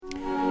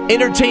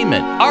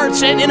entertainment,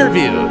 arts, and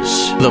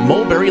interviews. The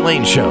Mulberry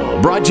Lane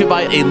Show, brought to you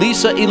by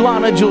Elisa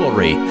Ilana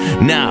Jewelry.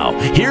 Now,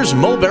 here's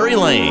Mulberry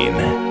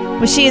Lane.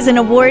 Well, she is an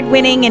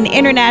award-winning and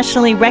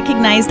internationally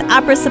recognized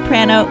opera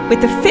soprano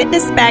with a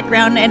fitness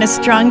background and a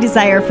strong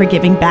desire for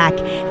giving back.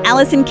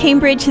 Alyson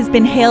Cambridge has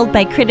been hailed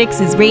by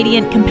critics as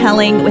radiant,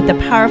 compelling, with a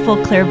powerful,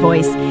 clear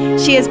voice.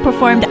 She has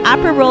performed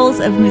opera roles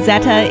of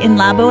Musetta in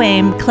La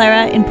Bohème,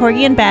 Clara in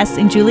Porgy and Bess,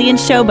 and Julie in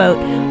Showboat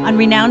on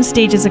renowned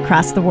stages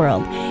across the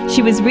world.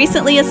 She was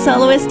recently a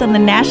soloist on the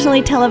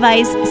nationally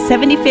televised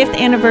 75th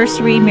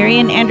anniversary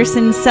Marian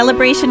Anderson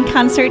Celebration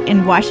concert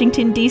in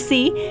Washington,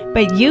 D.C.,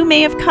 but you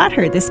may have caught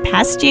her this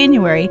past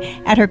January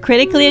at her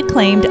critically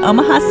acclaimed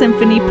Omaha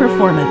Symphony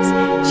performance.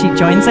 She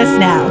joins us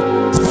now.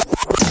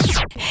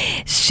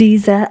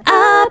 She's an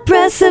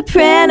opera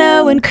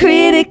soprano and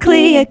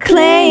critically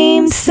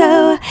acclaimed,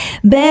 so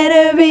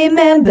better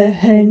remember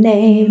her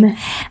name.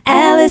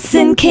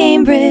 Alyson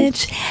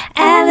Cambridge,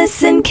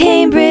 Alyson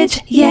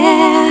Cambridge,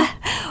 yeah.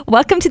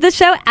 Welcome to the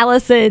show,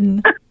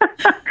 Alyson.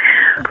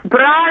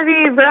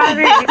 Bravi.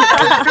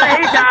 That's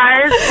great,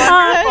 guys.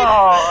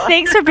 Wonderful.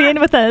 Thanks for being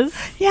with us.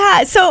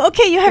 Yeah, so,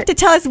 okay, you have to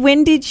tell us,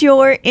 when did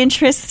your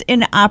interest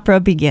in opera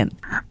begin?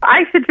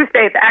 I should just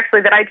say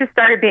actually that I just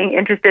started being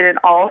interested in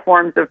all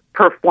forms of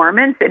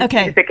performance and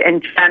music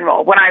in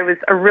general when I was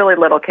a really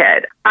little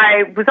kid.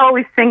 I was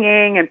always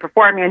singing and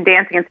performing and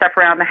dancing and stuff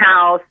around the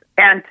house,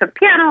 and took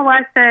piano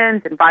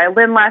lessons and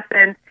violin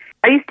lessons.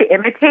 I used to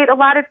imitate a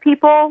lot of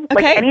people.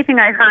 Like anything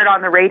I heard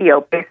on the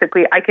radio,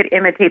 basically, I could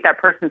imitate that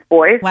person's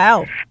voice.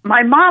 Wow.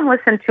 My mom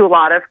listened to a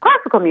lot of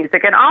classical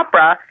music and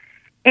opera,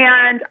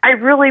 and I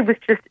really was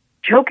just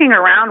joking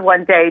around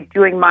one day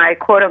doing my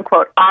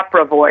quote-unquote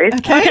opera voice.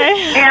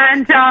 Okay.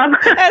 And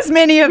as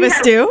many of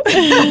us do.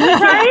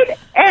 Right?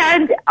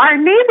 And our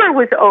neighbor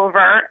was over,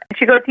 and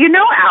she goes,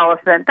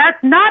 Alyson,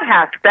 that's not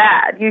half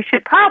bad. You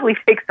should probably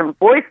take some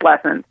voice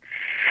lessons.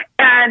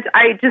 And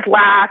I just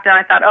laughed, and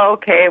I thought, oh,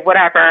 okay,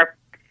 whatever.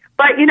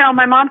 But,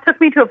 my mom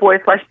took me to a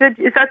voice lesson. She said,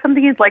 is that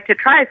something you'd like to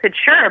try? I said,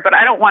 sure, but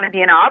I don't want to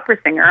be an opera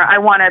singer. I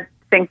want to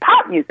sing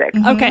pop music.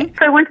 Okay.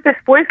 So I went to this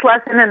voice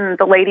lesson, and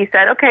the lady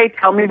said, okay,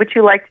 tell me what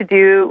you like to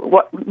do,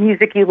 what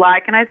music you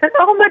like. And I said,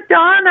 oh,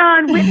 Madonna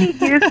and Whitney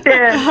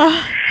Houston.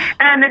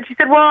 And then she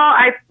said, well,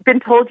 I've been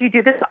told you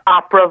do this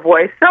opera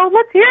voice, so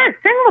let's hear it.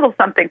 Sing a little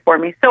something for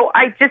me. So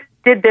I just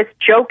did this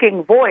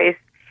joking voice,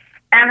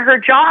 and her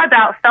jaw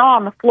about fell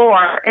on the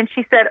floor, and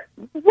she said,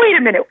 wait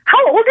a minute,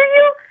 how old are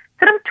you?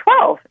 I said, I'm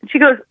 12. And she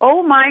goes,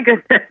 oh, my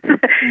goodness.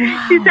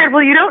 Wow. She said,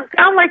 well, you don't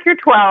sound like you're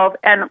 12,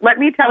 and let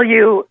me tell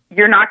you,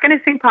 you're not going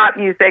to sing pop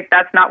music.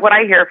 That's not what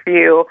I hear for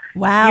you.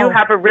 Wow. You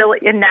have a really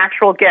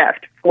natural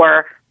gift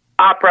for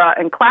opera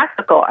and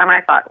classical. And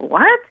I thought,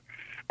 what?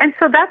 And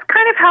so that's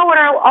kind of how it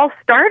all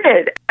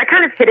started. I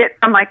kind of hid it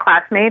from my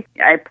classmates.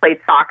 I played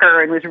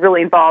soccer and was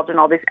really involved in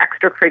all these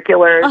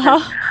extracurriculars,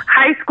 and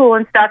high school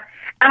and stuff.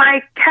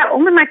 And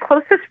only my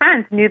closest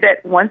friends knew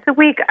that once a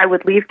week I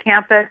would leave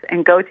campus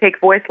and go take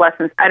voice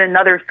lessons at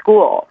another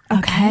school.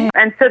 Okay.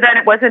 And so then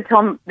it wasn't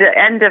until the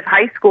end of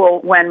high school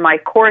when my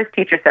chorus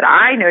teacher said,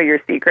 I know your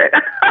secret.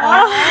 And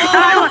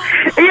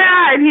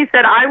he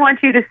said, I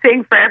want you to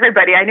sing for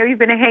everybody. I know you've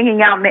been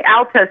hanging out in the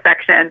alto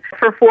section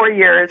for 4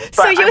 years.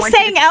 But so you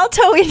sang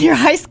alto in your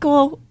high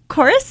school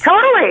chorus?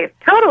 Totally.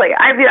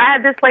 I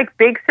had this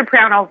big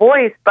soprano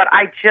voice, but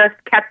I just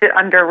kept it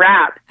under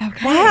wraps.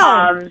 Okay.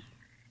 Wow.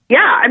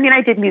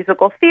 I did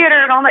musical theater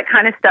and all that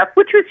kind of stuff,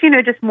 which was,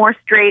 just more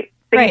straight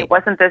singing. Right. It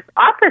wasn't this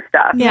opera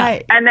stuff.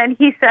 Yeah. And then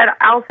he said,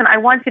 Alyson, I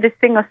want you to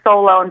sing a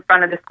solo in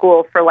front of the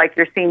school for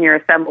your senior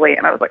assembly.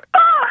 And I was like,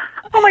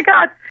 oh my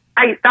God.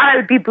 I thought I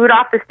would be booed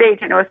off the stage,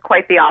 and it was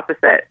quite the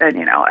opposite. And,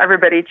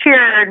 everybody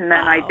cheered, and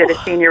then I did a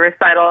senior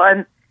recital,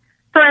 and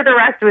sort of the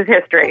rest was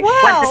history.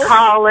 Wow. Went to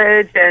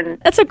college. And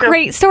that's a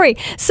great story.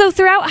 So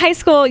throughout high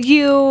school,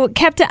 you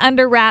kept it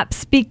under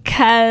wraps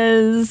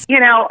because...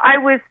 I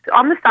was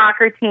on the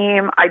soccer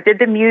team. I did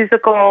the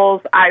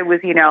musicals. I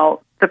was,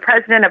 the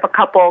president of a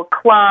couple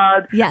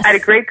clubs. Yes. I had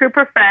a great group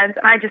of friends.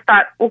 And I just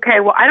thought, okay,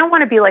 well, I don't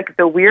want to be like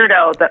the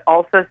weirdo that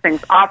also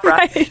sings opera.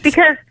 Right.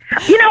 Because,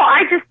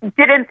 I just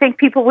didn't think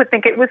people would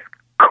think it was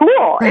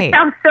cool. Right. It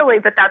sounds silly,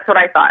 but that's what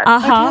I thought.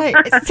 Okay.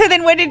 So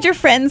then what did your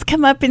friends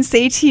come up and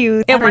say to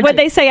you? What did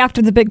they say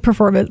after the big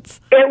performance?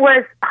 It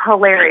was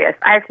hilarious.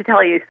 I have to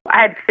tell you,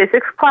 I had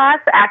physics class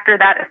after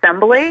that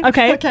assembly.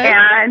 Okay.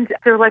 And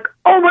they were like,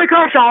 oh my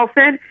gosh,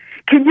 Alyson,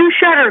 can you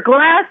shatter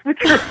glass with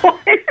your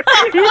voice?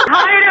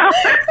 I know.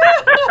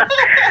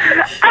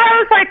 And I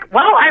was like,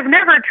 well, I've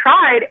never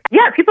tried.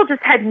 Yeah, people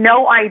just had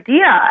no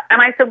idea.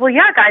 And I said, well,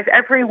 yeah, guys,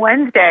 every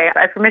Wednesday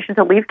I have permission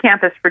to leave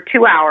campus for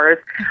 2 hours.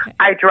 Okay.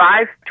 I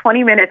drive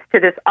 20 minutes to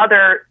this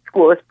other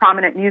school, this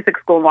prominent music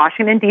school in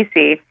Washington,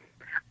 D.C.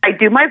 I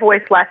do my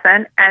voice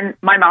lesson, and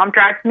my mom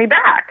drives me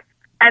back.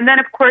 And then,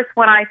 of course,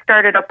 when I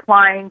started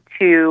applying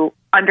to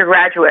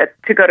undergraduate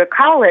to go to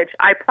college,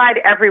 I applied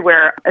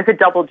everywhere as a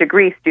double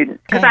degree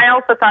student because I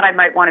also thought I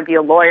might want to be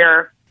a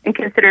lawyer and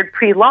considered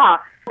pre-law.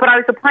 But I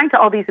was applying to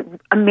all these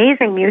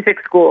amazing music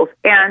schools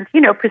and,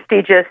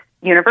 prestigious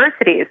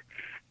universities.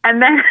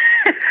 And then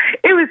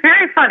It was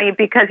very funny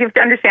because you have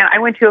to understand, I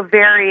went to a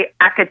very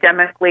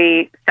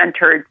academically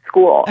centered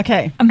school.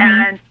 Okay.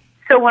 And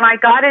so when I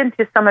got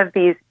into some of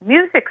these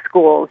music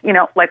schools,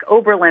 like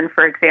Oberlin,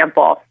 for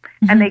example,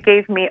 and they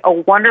gave me a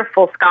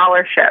wonderful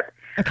scholarship.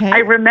 Okay. I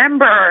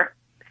remember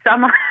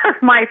some of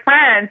my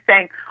friends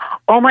saying,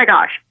 "Oh my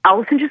gosh,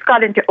 Alyson just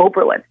got into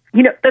Oberlin.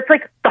 That's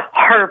like the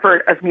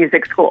Harvard of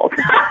music schools."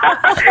 So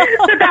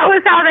that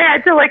was how they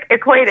had to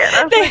equate it.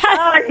 I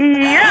was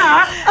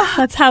yeah.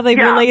 That's how they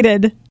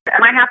related.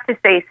 And I have to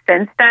say,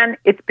 since then,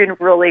 it's been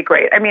really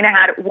great. I mean, I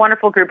had a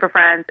wonderful group of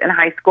friends in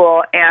high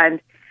school, and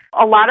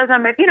a lot of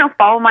them have,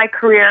 follow my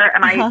career,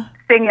 and I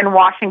sing in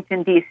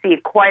Washington, D.C.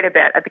 quite a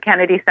bit at the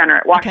Kennedy Center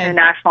at Washington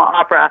National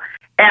Opera.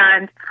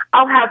 And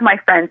I'll have my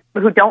friends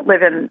who don't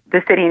live in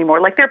the city anymore,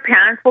 like their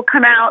parents will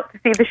come out to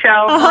see the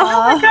show. Oh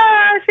my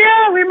gosh,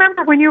 yeah, we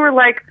remember when you were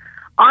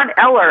on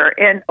Eller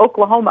in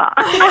Oklahoma.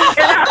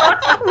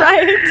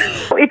 Right.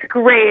 It's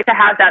great to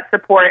have that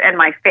support, and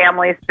my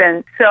family's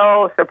been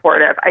so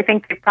supportive. I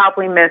think they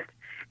probably missed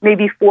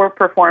maybe 4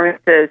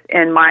 performances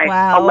in my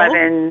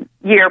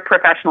 11-year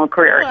professional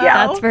career. Wow,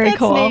 yeah, that's very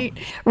cool. Neat.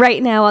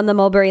 Right now on the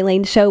Mulberry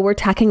Lane Show, we're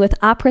talking with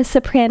opera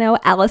soprano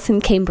Alyson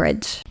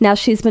Cambridge. Now,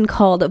 she's been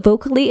called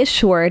vocally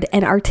assured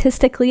and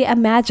artistically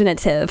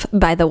imaginative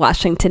by the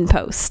Washington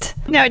Post.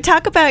 Now,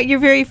 talk about your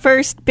very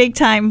first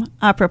big-time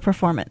opera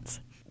performance.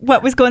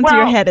 What was going through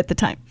your head at the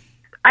time?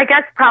 I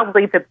guess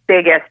probably the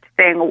biggest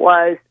thing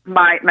was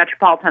my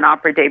Metropolitan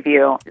Opera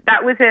debut.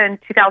 That was in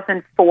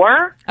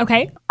 2004.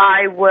 Okay.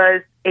 I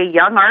was a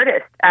young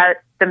artist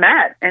at the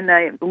Met in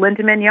the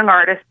Lindemann Young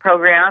Artist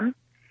Program.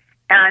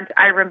 And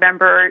I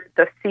remember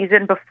the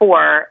season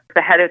before,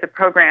 the head of the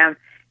program,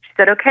 she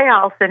said, "Okay,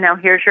 Alyson, now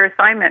here's your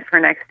assignment for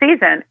next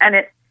season." And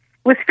it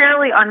was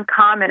fairly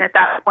uncommon at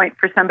that point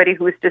for somebody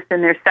who was just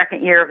in their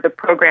second year of the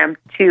program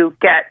to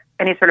get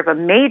any sort of a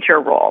major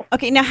role.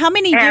 Okay, now how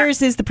many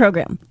years is the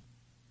program?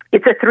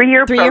 It's a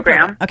 3-year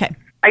program. Okay.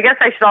 I guess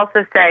I should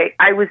also say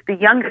I was the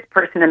youngest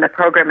person in the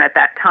program at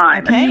that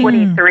time. Okay. I was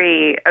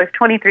 23. I was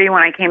 23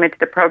 when I came into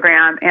the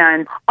program.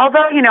 And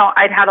although,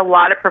 I'd had a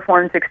lot of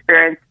performance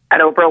experience at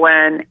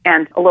Oberlin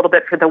and a little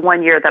bit for the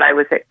 1 year that I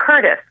was at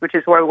Curtis, which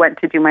is where I went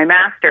to do my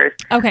master's.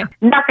 Okay.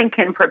 Nothing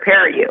can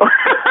prepare you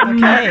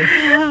Okay.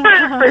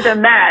 for the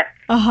Met.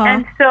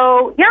 And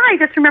so, I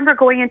just remember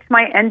going into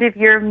my end of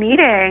year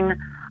meeting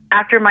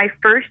after my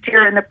first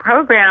year in the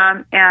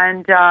program,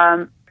 and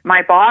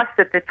my boss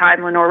at the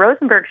time, Lenore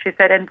Rosenberg, she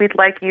said, "And we'd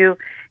like you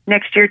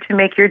next year to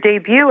make your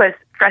debut as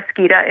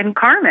Frasquita in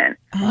Carmen."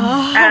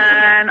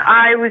 And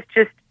I was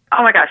just,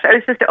 oh my gosh, I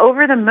was just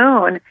over the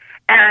moon.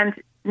 And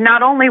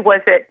not only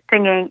was it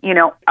singing,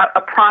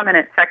 a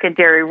prominent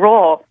secondary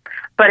role,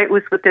 but it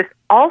was with this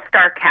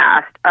all-star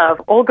cast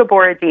of Olga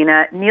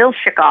Borodina, Neil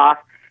Shikoff,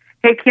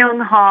 Hae Kyung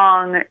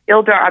Hong,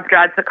 Ildar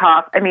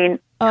Abdradzakov. I mean,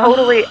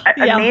 totally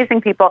amazing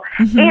people.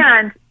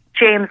 And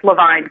James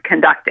Levine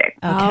conducting.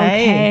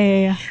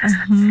 Okay.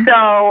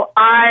 So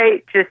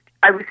I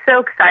was so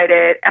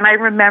excited. And I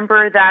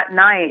remember that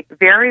night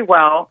very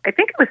well. I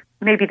think it was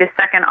maybe the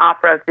second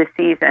opera of the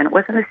season. It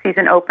wasn't the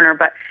season opener,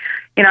 but,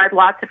 I had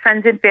lots of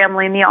friends and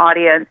family in the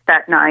audience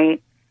that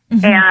night.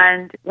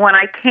 And when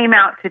I came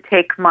out to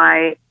take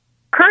my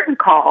curtain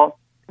call,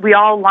 we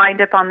all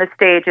lined up on the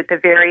stage at the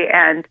very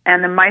end,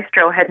 and the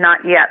maestro had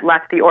not yet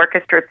left the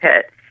orchestra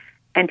pit.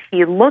 And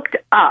he looked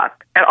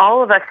up at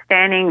all of us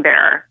standing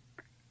there,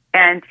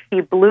 and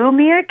he blew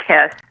me a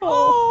kiss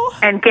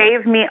and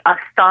gave me a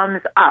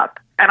thumbs up.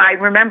 And I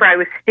remember I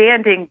was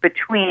standing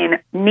between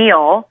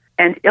Neil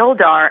and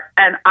Ildar,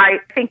 and I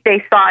think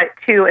they saw it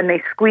too, and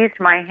they squeezed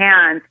my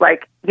hands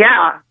like,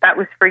 "Yeah, that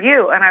was for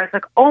you." And I was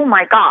like, "Oh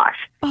my gosh."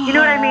 You know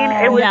what I mean?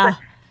 It was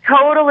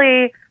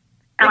totally...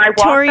 And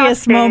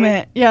Victorious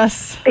moment,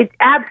 yes.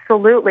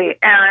 Absolutely.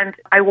 And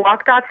I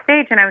walked off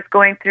stage, and I was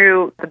going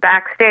through the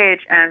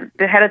backstage, and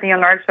the head of the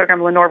Young Artist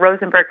Program, Lenore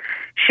Rosenberg,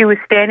 she was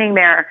standing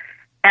there,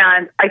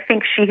 and I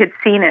think she had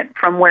seen it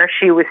from where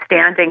she was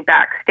standing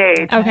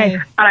backstage. Okay.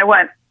 And I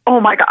went,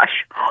 oh my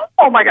gosh,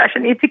 I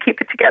need to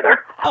keep it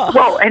together.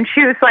 Whoa. And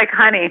she was like,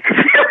 honey, she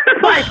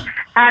was like,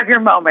 have your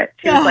moment.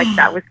 She was like,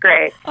 that was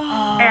great.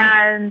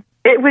 And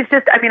it was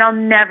just, I'll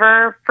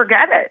never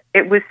forget it.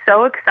 It was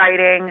so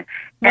exciting.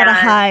 What a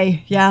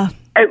high, yeah.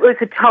 It was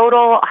a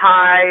total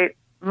high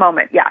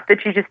moment,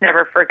 that you just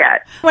never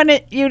forget. I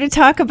wanted you to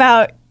talk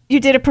about, you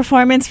did a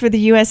performance for the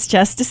U.S.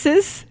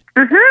 Justices.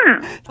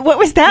 What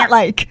was that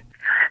like?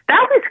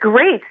 That was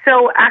great.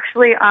 So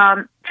actually,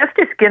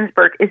 Justice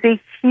Ginsburg is a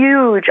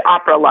huge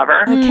opera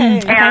lover.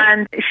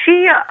 And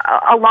she,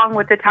 along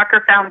with the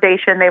Tucker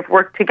Foundation, they've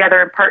worked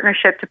together in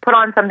partnership to put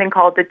on something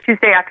called the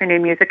Tuesday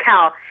Afternoon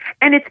Musicale.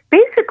 And it's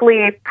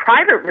basically a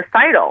private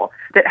recital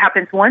that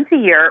happens once a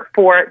year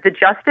for the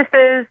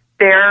justices,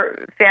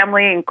 their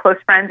family and close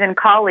friends and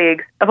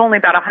colleagues of only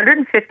about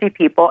 150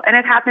 people. And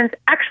it happens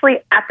actually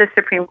at the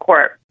Supreme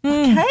Court.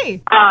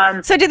 Okay.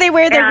 So do they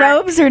wear their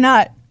robes or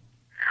not?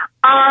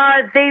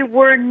 They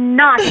were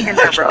not in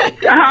their robes.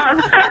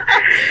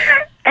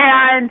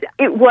 And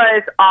it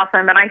was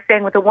awesome. And I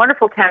sang with a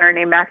wonderful tenor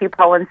named Matthew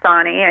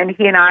Polenzani, and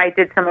he and I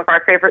did some of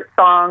our favorite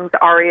songs,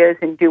 arias,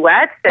 and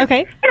duets. And,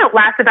 Okay. it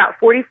lasts about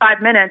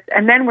 45 minutes.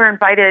 And then we're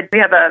invited, we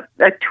have a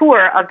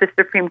tour of the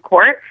Supreme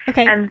Court.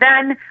 Okay. And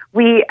then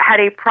we had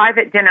a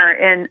private dinner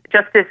in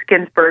Justice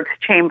Ginsburg's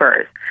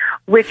chambers,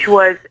 which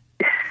was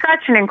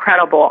such an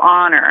incredible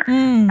honor.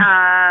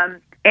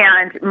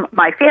 And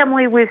my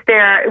family was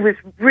there. It was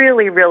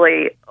really,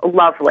 really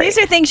lovely. These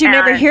are things you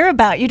never hear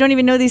about. You don't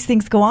even know these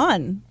things go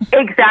on.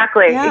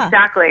 Exactly, Yeah.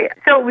 exactly.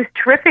 So it was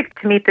terrific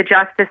to meet the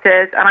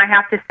justices. And I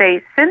have to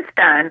say, since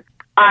then,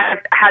 I've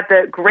had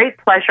the great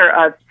pleasure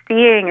of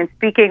seeing and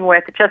speaking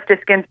with Justice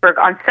Ginsburg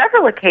on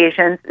several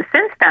occasions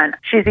since then.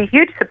 She's a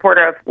huge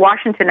supporter of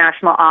Washington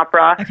National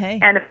Opera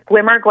and the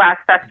Glimmer Glass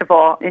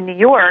Festival in New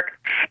York.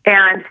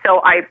 And so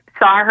I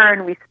saw her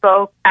and we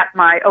spoke at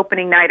my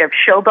opening night of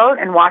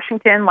Showboat in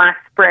Washington last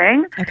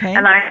spring.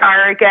 And I saw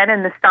her again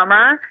in the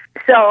summer.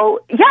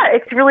 So, yeah,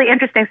 it's really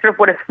interesting sort of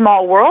what a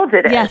small world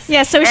it is. Yes.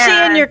 Yeah, so is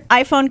she in your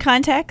iPhone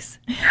contacts?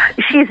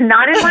 She's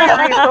not in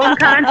my iPhone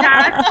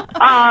contacts.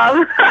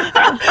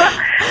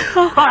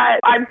 But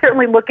I'm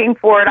certainly looking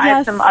forward. I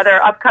have some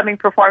other upcoming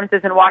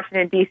performances in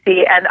Washington,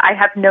 D.C., and I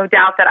have no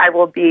doubt that I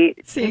will be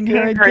seeing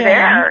her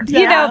there.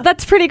 You know,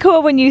 that's pretty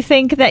cool when you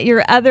think that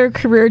your other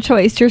career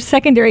choice, your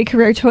secondary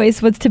career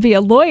choice was to be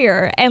a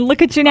lawyer. And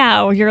look at you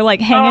now. You're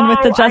like hanging with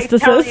the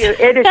justices. I tell you,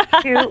 it is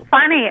too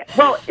funny.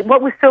 Well,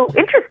 what was so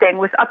interesting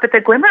was up at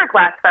the Glimmer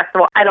Glass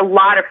Festival, I had a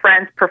lot of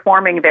friends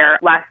performing there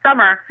last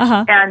summer,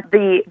 and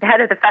the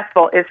head of the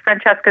festival is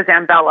Francesca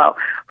Zambello.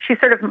 She's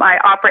sort of my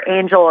opera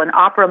angel and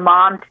opera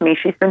mom to me.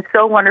 She's been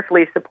so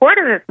wonderfully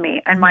supportive of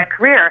me and my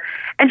career.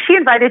 And she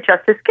invited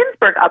Justice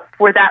Ginsburg up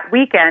for that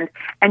weekend,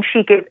 and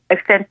she gave a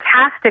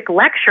fantastic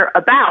lecture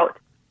about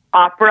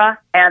opera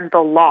and the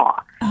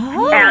law.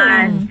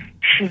 And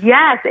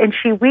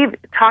we've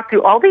talked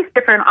through all these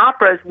different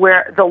operas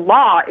where the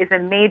law is a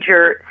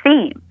major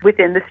theme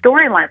within the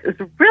storylines. It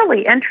was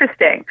really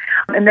interesting.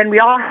 And then we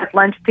all had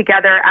lunch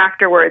together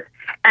afterwards.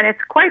 And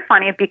it's quite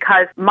funny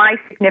because my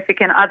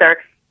significant other,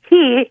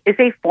 he is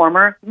a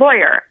former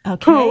lawyer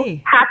who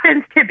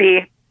happens to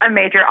be a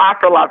major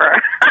opera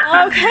lover.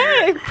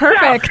 Okay,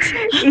 perfect.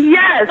 So,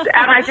 yes,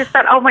 and I just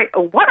thought, oh my,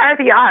 what are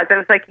the odds? I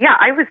was like, yeah,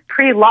 I was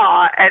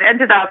pre-law and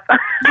ended up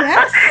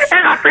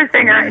an opera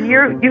singer, and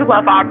you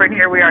love opera, and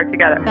here we are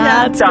together.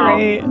 That's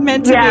great.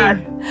 Meant to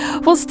be.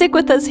 Well, stick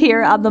with us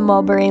here on the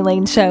Mulberry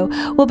Lane Show.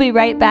 We'll be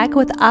right back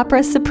with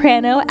opera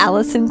soprano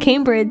Alyson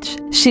Cambridge.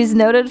 She's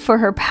noted for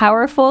her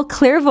powerful,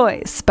 clear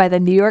voice by the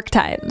New York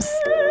Times.